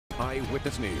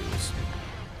Eyewitness News.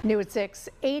 New at 6,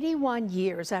 81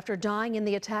 years after dying in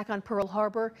the attack on Pearl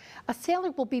Harbor, a sailor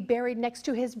will be buried next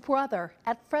to his brother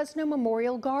at Fresno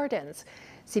Memorial Gardens.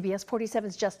 CBS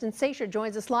 47's Justin Sacher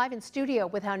joins us live in studio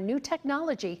with how new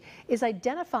technology is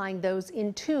identifying those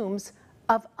in tombs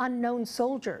of unknown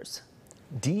soldiers.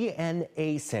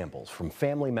 DNA samples from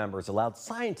family members allowed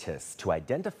scientists to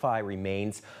identify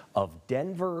remains of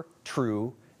Denver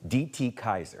True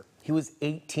Kyser. He was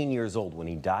 18 years old when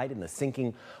he died in the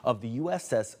sinking of the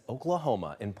USS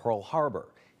Oklahoma in Pearl Harbor.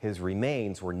 His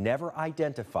remains were never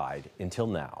identified until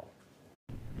now.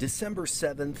 December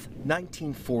 7th,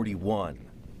 1941,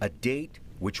 a date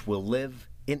which will live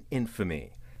in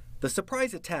infamy. The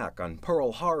surprise attack on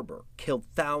Pearl Harbor killed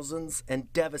thousands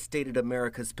and devastated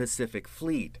America's Pacific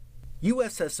Fleet.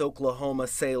 USS Oklahoma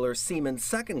sailor Seaman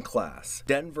Second Class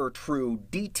Denver True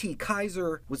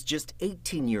Kyser was just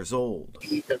 18 years old.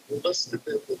 He had enlisted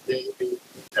in the Navy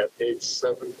at age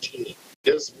 17.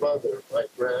 His mother, my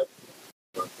grandmother,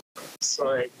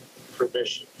 signed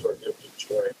permission for him to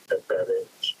join at that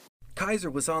age.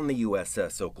 Kyser was on the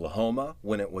USS Oklahoma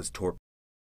when it was torpedoed.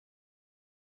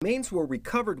 Remains were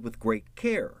recovered with great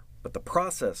care, but the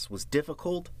process was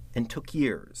difficult and took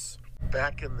years.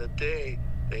 Back in the day,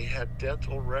 they had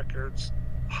dental records,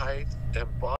 height,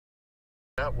 and body.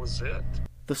 That was it.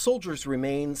 The soldiers'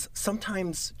 remains,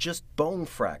 sometimes just bone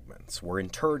fragments, were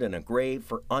interred in a grave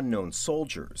for unknown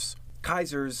soldiers.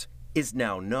 Kyser's is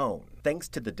now known, thanks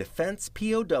to the Defense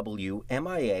POW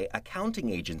MIA Accounting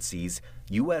Agency's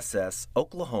USS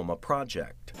Oklahoma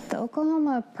project. The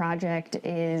Oklahoma project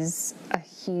is a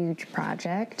huge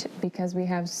project because we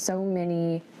have so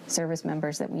many service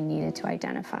members that we needed to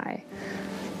identify.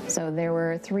 So there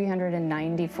were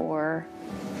 394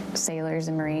 sailors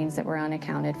and Marines that were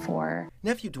unaccounted for.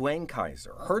 Nephew Dwayne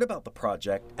Kyser heard about the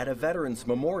project at a veterans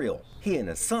memorial. He and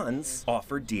his sons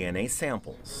offered DNA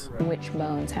samples. Which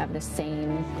bones have the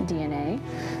same DNA,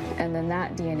 and then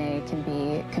that DNA can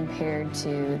be compared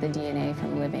to the DNA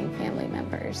from living family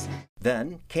members.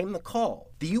 Then came the call.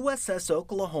 The USS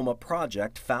Oklahoma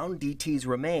project found DT's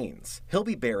remains. He'll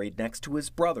be buried next to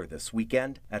his brother this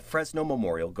weekend at Fresno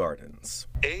Memorial Gardens.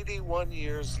 81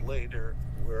 years later,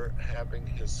 we're having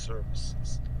his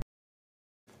services.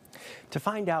 To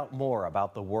find out more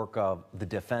about the work of the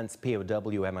Defense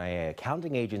POW MIA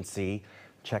Accounting Agency,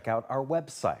 check out our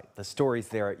website. The story's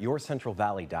there at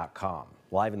yourcentralvalley.com.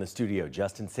 Live in the studio,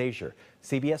 Justin Sacher,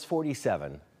 CBS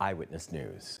 47 Eyewitness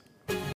News.